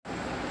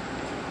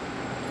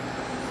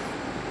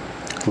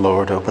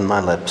Lord, open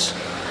my lips,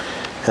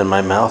 and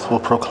my mouth will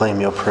proclaim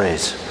your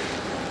praise.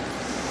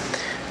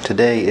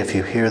 Today, if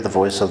you hear the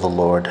voice of the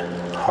Lord,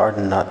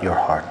 harden not your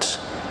hearts.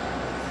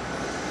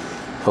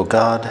 O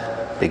God,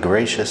 be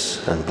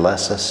gracious and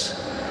bless us,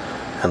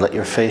 and let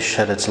your face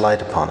shed its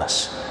light upon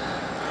us.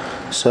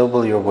 So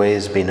will your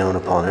ways be known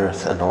upon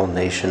earth, and all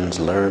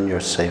nations learn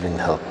your saving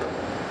help.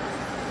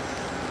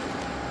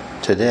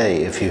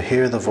 Today, if you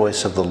hear the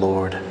voice of the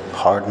Lord,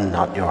 harden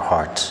not your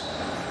hearts.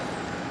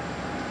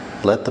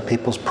 Let the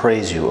peoples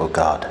praise you, O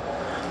God.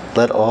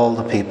 Let all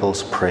the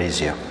peoples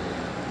praise you.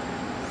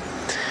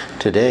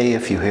 Today,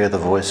 if you hear the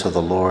voice of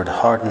the Lord,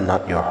 harden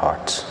not your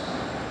hearts.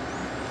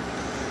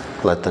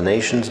 Let the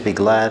nations be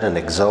glad and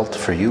exult,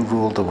 for you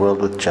rule the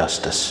world with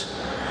justice.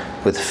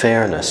 With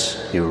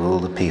fairness you rule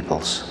the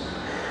peoples.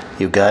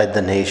 You guide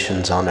the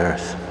nations on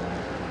earth.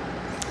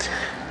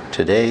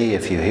 Today,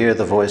 if you hear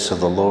the voice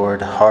of the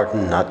Lord,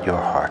 harden not your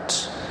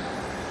hearts.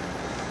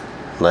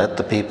 Let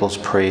the peoples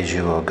praise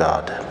you, O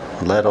God.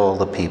 Let all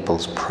the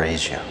peoples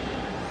praise you.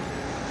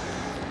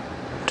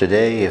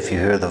 Today, if you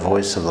hear the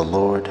voice of the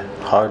Lord,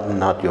 harden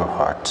not your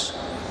hearts.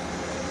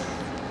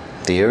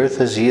 The earth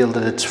has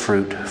yielded its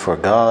fruit, for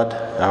God,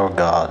 our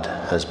God,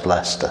 has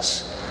blessed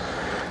us.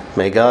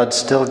 May God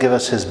still give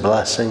us his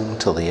blessing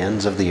till the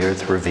ends of the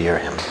earth revere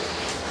him.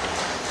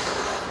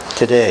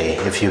 Today,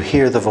 if you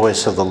hear the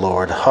voice of the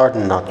Lord,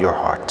 harden not your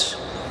hearts.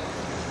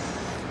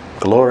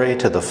 Glory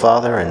to the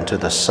Father, and to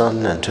the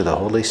Son, and to the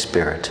Holy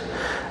Spirit,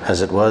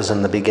 as it was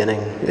in the beginning,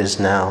 is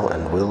now,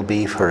 and will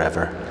be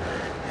forever.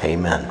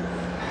 Amen.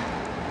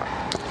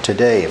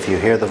 Today, if you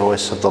hear the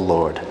voice of the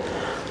Lord,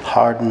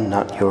 harden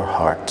not your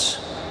hearts.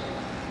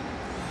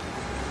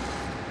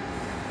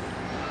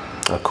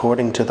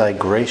 According to thy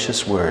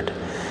gracious word,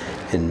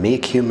 in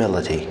meek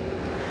humility,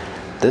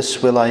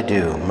 this will I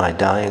do, my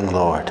dying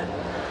Lord.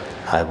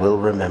 I will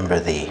remember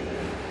thee.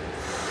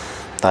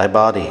 Thy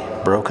body,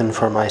 broken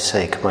for my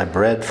sake, my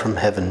bread from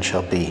heaven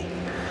shall be.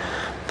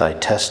 Thy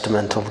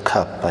testamental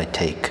cup I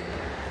take,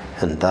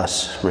 and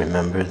thus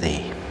remember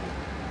thee.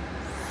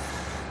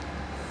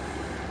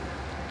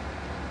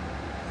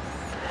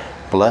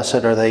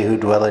 Blessed are they who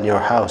dwell in your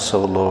house,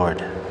 O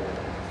Lord.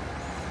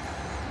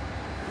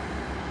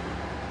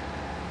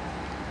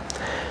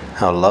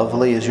 How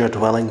lovely is your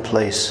dwelling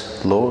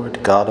place,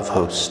 Lord God of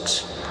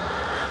hosts.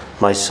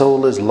 My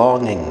soul is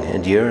longing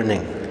and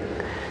yearning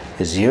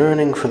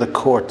for the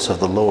courts of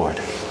the Lord.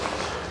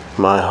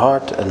 My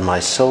heart and my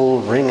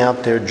soul ring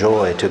out their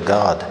joy to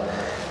God,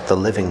 the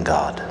living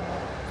God.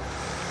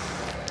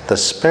 The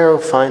sparrow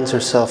finds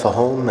herself a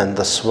home, and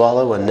the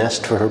swallow a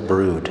nest for her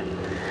brood.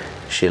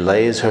 She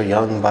lays her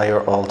young by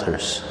your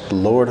altars,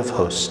 Lord of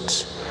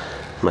hosts,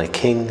 my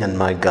King and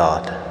my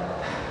God.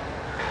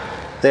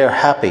 They are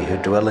happy who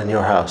dwell in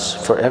your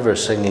house, forever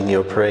singing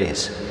your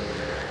praise.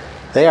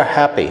 They are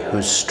happy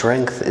whose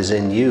strength is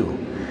in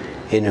you,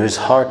 in whose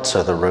hearts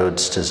are the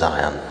roads to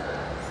Zion.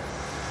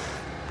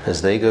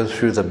 As they go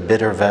through the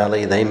bitter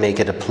valley, they make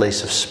it a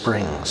place of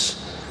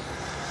springs.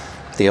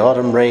 The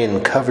autumn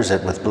rain covers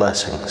it with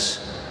blessings.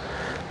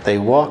 They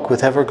walk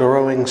with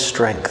ever-growing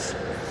strength.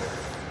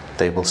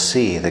 They will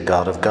see the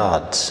God of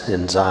gods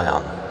in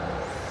Zion.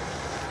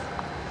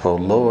 O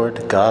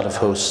Lord, God of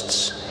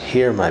hosts,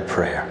 hear my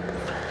prayer.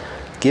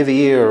 Give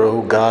ear,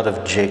 O God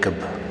of Jacob.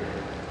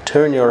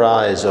 Turn your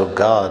eyes, O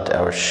God,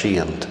 our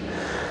shield.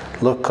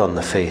 Look on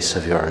the face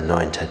of your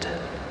anointed.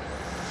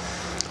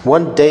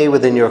 One day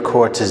within your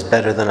courts is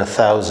better than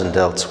 1,000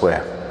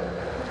 elsewhere.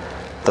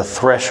 The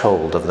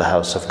threshold of the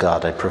house of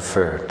God I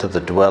prefer to the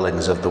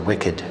dwellings of the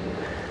wicked.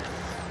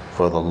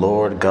 For the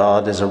Lord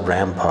God is a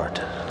rampart,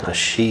 a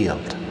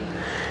shield.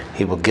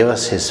 He will give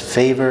us his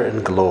favor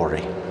and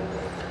glory.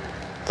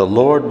 The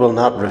Lord will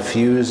not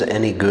refuse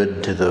any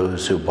good to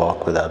those who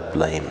walk without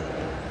blame.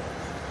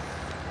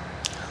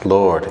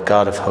 Lord,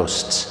 God of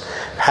hosts,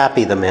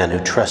 happy the man who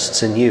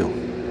trusts in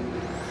you.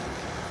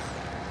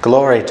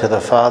 Glory to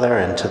the Father,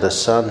 and to the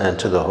Son, and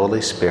to the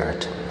Holy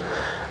Spirit,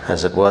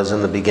 as it was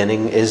in the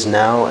beginning, is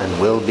now, and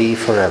will be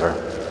forever.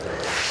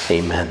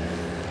 Amen.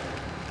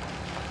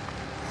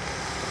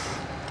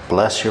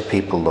 Bless your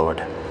people,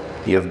 Lord.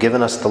 You have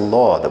given us the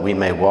law that we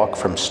may walk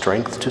from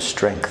strength to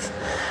strength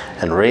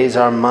and raise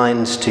our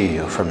minds to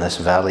you from this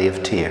valley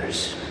of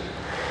tears.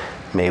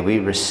 May we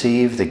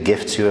receive the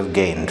gifts you have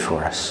gained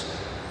for us.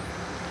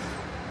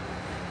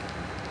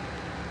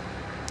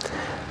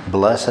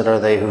 Blessed are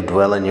they who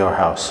dwell in your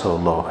house, O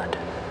Lord.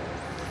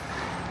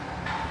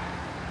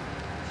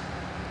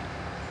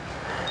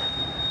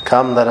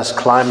 Come, let us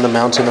climb the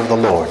mountain of the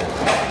Lord.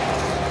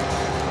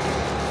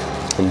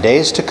 In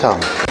days to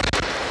come,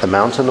 the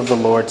mountain of the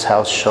Lord's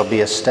house shall be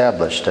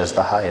established as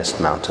the highest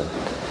mountain,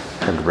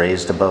 and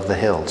raised above the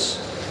hills.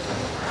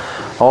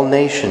 All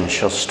nations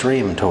shall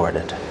stream toward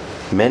it.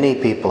 Many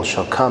people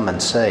shall come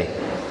and say,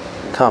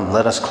 Come,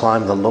 let us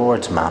climb the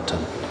Lord's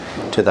mountain,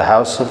 to the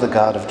house of the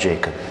God of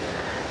Jacob,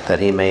 that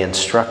he may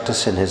instruct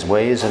us in his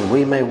ways, and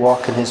we may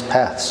walk in his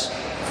paths.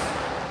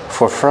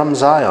 For from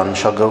Zion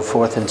shall go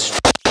forth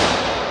instruction,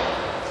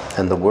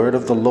 and the word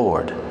of the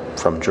Lord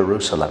from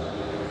Jerusalem.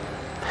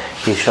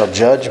 He shall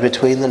judge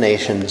between the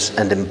nations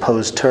and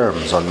impose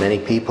terms on many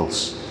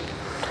peoples.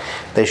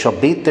 They shall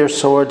beat their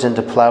swords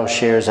into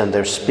plowshares and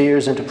their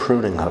spears into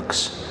pruning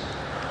hooks.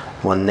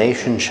 One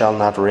nation shall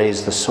not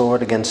raise the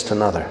sword against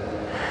another,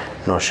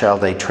 nor shall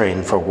they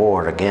train for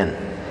war again.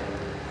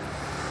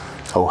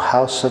 O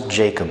house of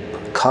Jacob,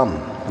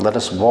 come, let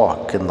us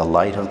walk in the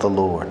light of the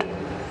Lord.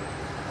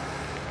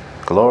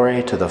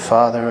 Glory to the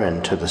Father,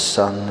 and to the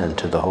Son, and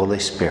to the Holy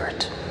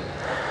Spirit,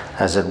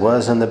 as it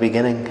was in the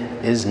beginning,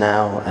 is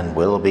now, and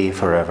will be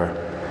forever.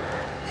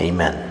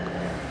 Amen.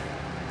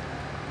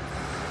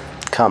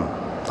 Come,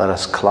 let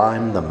us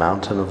climb the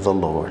mountain of the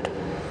Lord.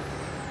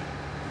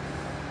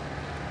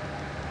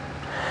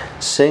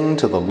 Sing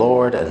to the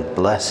Lord and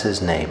bless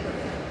his name.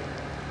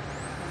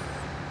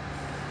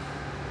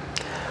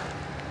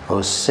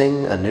 O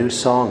sing a new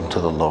song to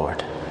the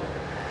Lord.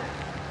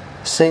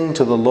 Sing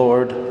to the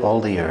Lord,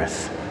 all the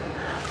earth.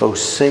 O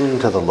sing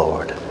to the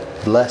Lord,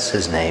 bless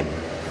his name.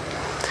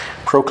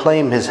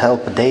 Proclaim his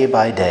help day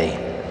by day.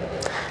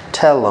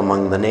 Tell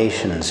among the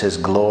nations his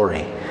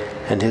glory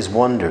and his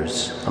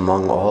wonders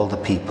among all the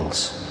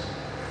peoples.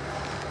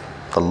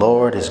 The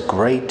Lord is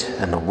great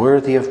and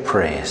worthy of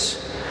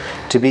praise,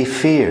 to be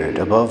feared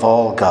above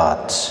all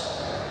gods.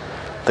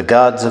 The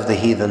gods of the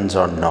heathens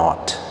are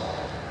naught.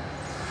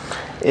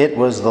 It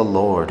was the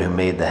Lord who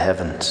made the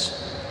heavens.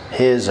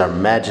 His are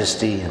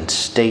majesty and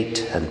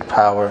state and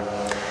power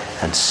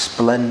and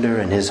splendor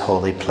in his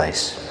holy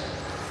place.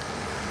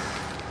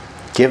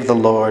 Give the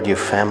Lord, you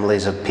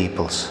families of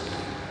peoples.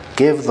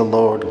 Give the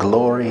Lord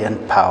glory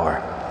and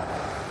power.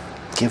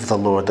 Give the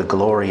Lord the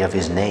glory of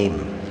his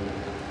name.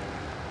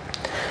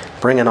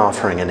 Bring an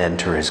offering and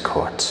enter his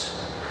courts.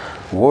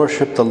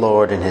 Worship the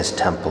Lord in his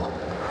temple.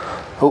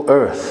 O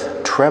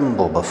earth,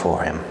 tremble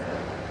before him.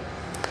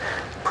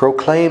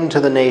 Proclaim to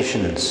the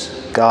nations,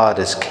 God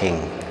is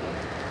king.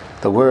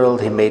 The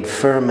world he made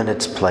firm in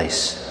its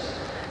place.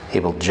 He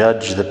will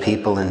judge the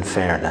people in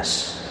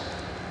fairness.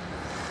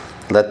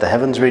 Let the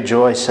heavens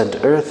rejoice and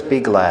earth be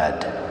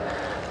glad.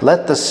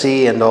 Let the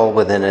sea and all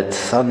within it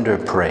thunder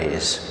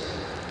praise.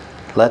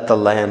 Let the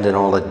land and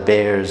all it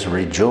bears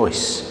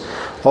rejoice.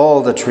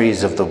 All the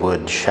trees of the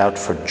wood shout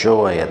for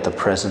joy at the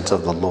presence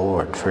of the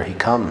Lord, for he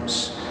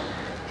comes.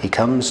 He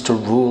comes to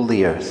rule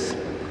the earth.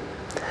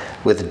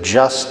 With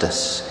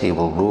justice he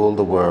will rule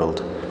the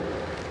world.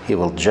 He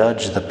will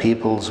judge the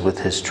peoples with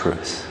his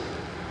truth.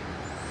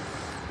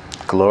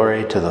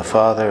 Glory to the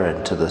Father,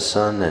 and to the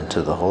Son, and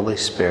to the Holy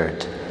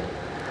Spirit,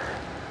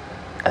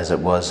 as it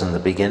was in the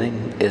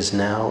beginning, is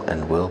now,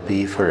 and will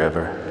be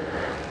forever.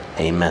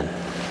 Amen.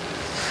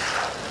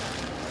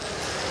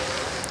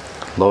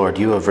 Lord,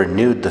 you have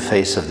renewed the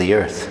face of the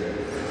earth.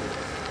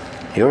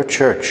 Your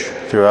church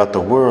throughout the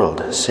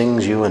world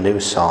sings you a new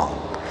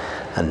song,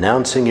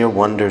 announcing your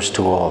wonders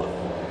to all.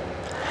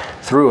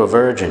 Through a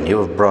virgin, you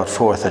have brought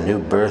forth a new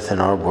birth in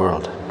our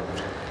world.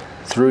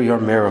 Through your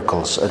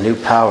miracles, a new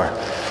power.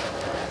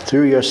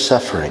 Through your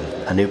suffering,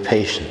 a new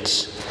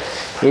patience.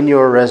 In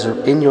your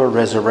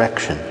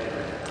resurrection,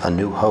 a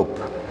new hope.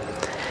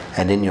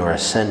 And in your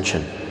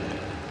ascension,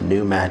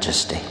 new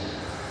majesty.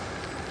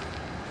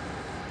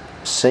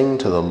 Sing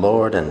to the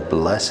Lord and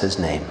bless his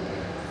name.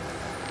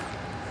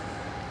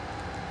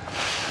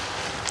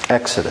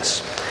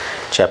 Exodus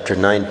chapter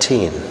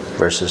 19,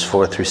 verses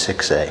 4 through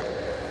 6a.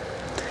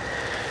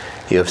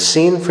 You have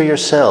seen for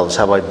yourselves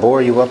how I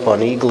bore you up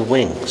on eagle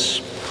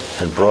wings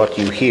and brought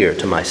you here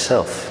to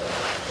myself.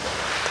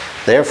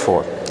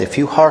 Therefore, if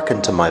you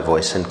hearken to my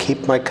voice and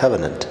keep my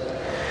covenant,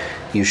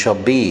 you shall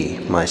be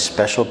my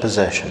special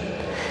possession,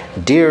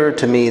 dearer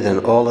to me than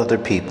all other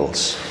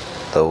peoples,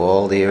 though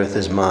all the earth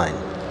is mine.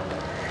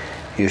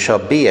 You shall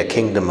be a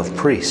kingdom of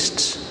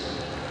priests,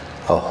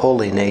 a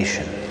holy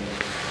nation.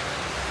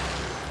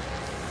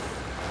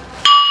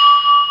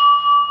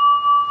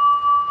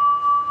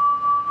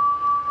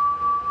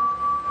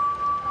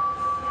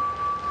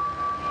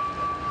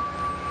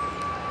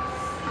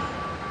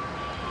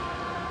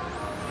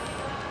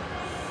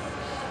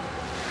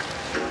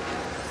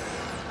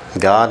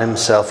 God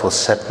himself will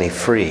set me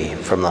free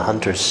from the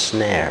hunter's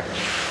snare.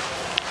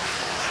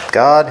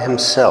 God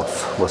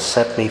himself will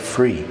set me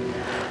free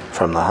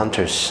from the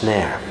hunter's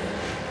snare,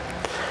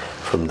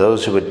 from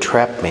those who would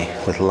trap me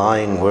with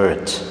lying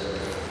words,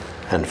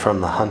 and from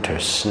the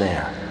hunter's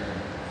snare.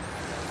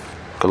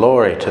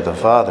 Glory to the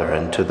Father,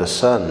 and to the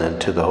Son,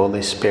 and to the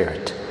Holy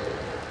Spirit.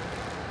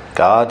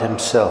 God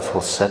himself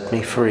will set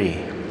me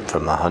free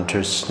from the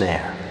hunter's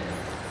snare.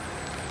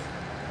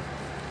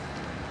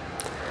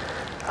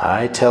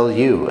 I tell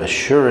you,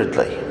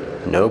 assuredly,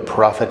 no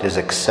prophet is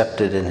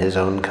accepted in his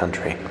own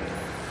country.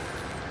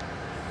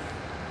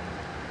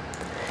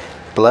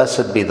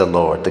 Blessed be the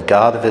Lord, the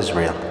God of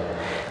Israel.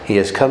 He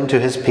has come to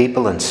his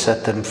people and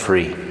set them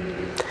free.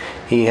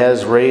 He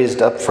has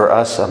raised up for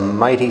us a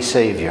mighty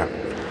Savior,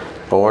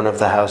 born of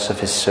the house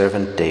of his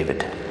servant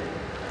David.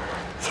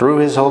 Through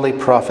his holy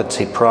prophets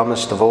he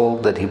promised of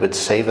old that he would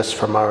save us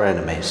from our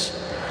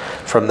enemies,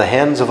 from the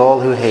hands of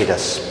all who hate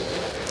us.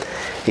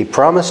 He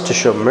promised to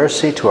show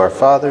mercy to our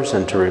fathers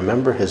and to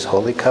remember his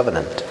holy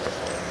covenant.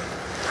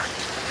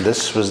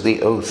 This was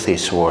the oath he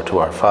swore to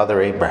our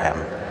father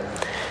Abraham,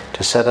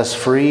 to set us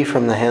free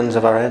from the hands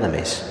of our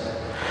enemies,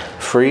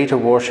 free to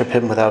worship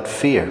him without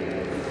fear,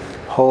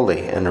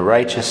 holy and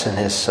righteous in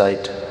his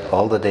sight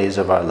all the days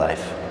of our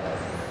life.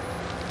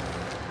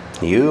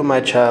 You,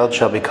 my child,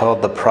 shall be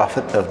called the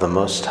prophet of the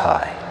Most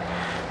High,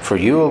 for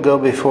you will go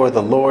before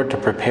the Lord to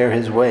prepare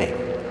his way,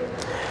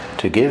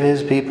 to give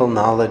his people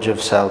knowledge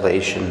of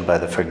salvation by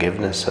the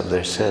forgiveness of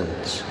their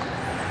sins.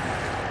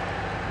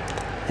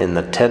 In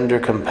the tender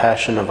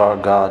compassion of our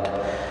God,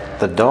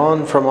 the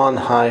dawn from on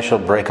high shall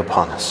break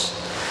upon us,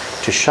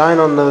 to shine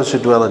on those who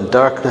dwell in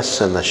darkness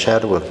and the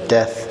shadow of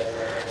death,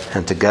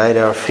 and to guide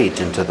our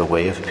feet into the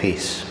way of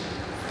peace.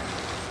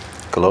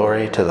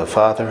 Glory to the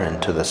Father,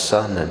 and to the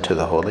Son, and to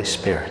the Holy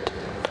Spirit,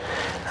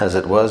 as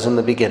it was in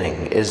the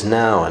beginning, is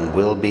now, and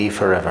will be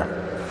forever.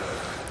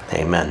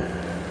 Amen.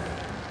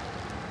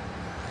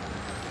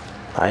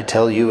 I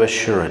tell you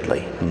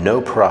assuredly,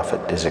 no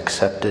prophet is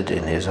accepted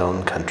in his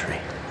own country.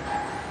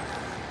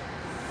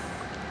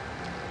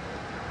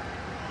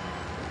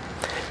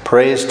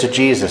 Praise to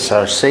Jesus,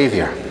 our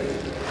Savior.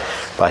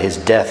 By his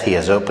death he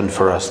has opened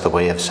for us the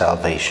way of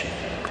salvation.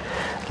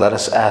 Let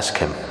us ask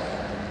him,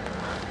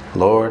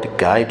 Lord,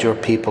 guide your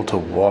people to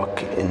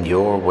walk in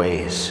your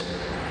ways.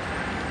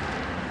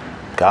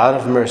 God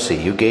of mercy,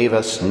 you gave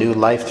us new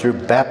life through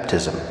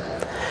baptism.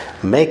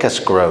 Make us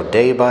grow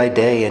day by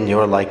day in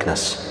your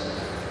likeness.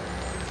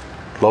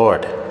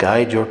 Lord,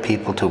 guide your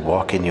people to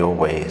walk in your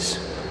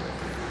ways.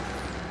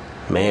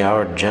 May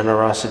our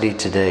generosity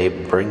today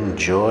bring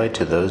joy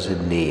to those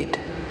in need.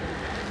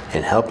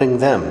 In helping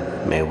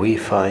them, may we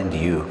find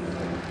you.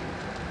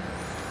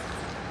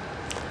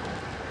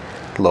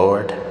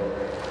 Lord,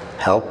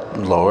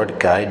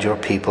 guide your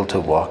people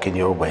to walk in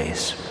your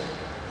ways.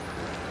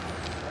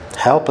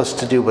 Help us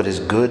to do what is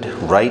good,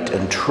 right,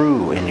 and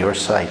true in your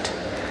sight,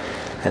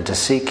 and to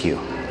seek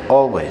you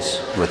always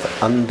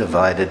with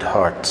undivided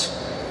hearts.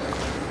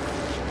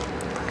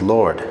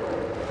 Lord,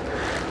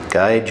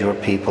 guide your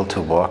people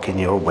to walk in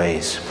your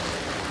ways.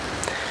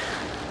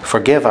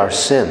 Forgive our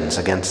sins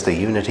against the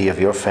unity of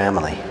your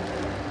family.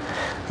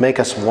 Make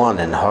us one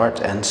in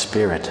heart and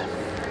spirit.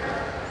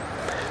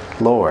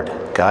 Lord,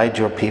 guide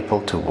your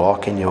people to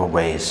walk in your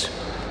ways.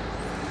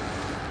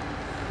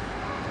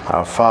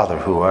 Our Father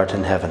who art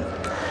in heaven,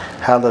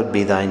 hallowed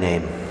be thy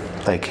name.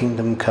 Thy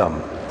kingdom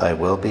come, thy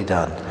will be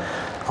done,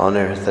 on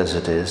earth as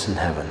it is in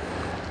heaven.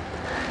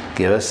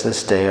 Give us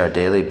this day our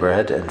daily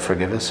bread, and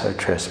forgive us our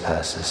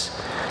trespasses,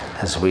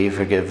 as we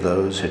forgive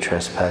those who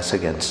trespass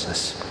against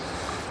us.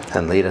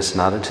 And lead us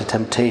not into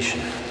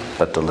temptation,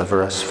 but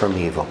deliver us from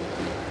evil.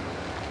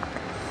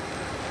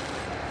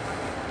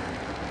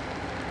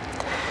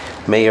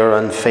 May your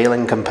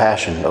unfailing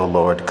compassion, O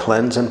Lord,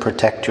 cleanse and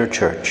protect your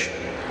church.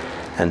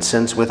 And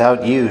since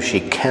without you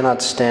she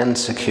cannot stand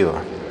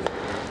secure,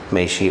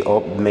 may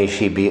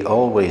she be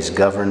always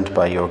governed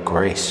by your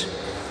grace.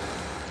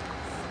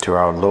 Through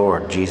our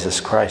Lord Jesus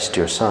Christ,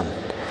 your Son,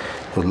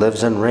 who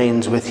lives and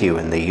reigns with you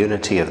in the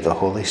unity of the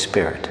Holy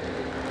Spirit,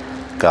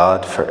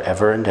 God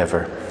forever and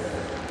ever.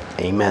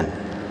 Amen.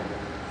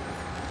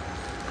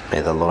 May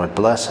the Lord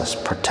bless us,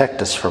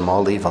 protect us from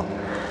all evil,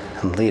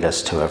 and lead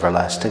us to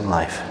everlasting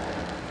life.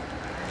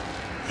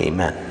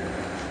 Amen.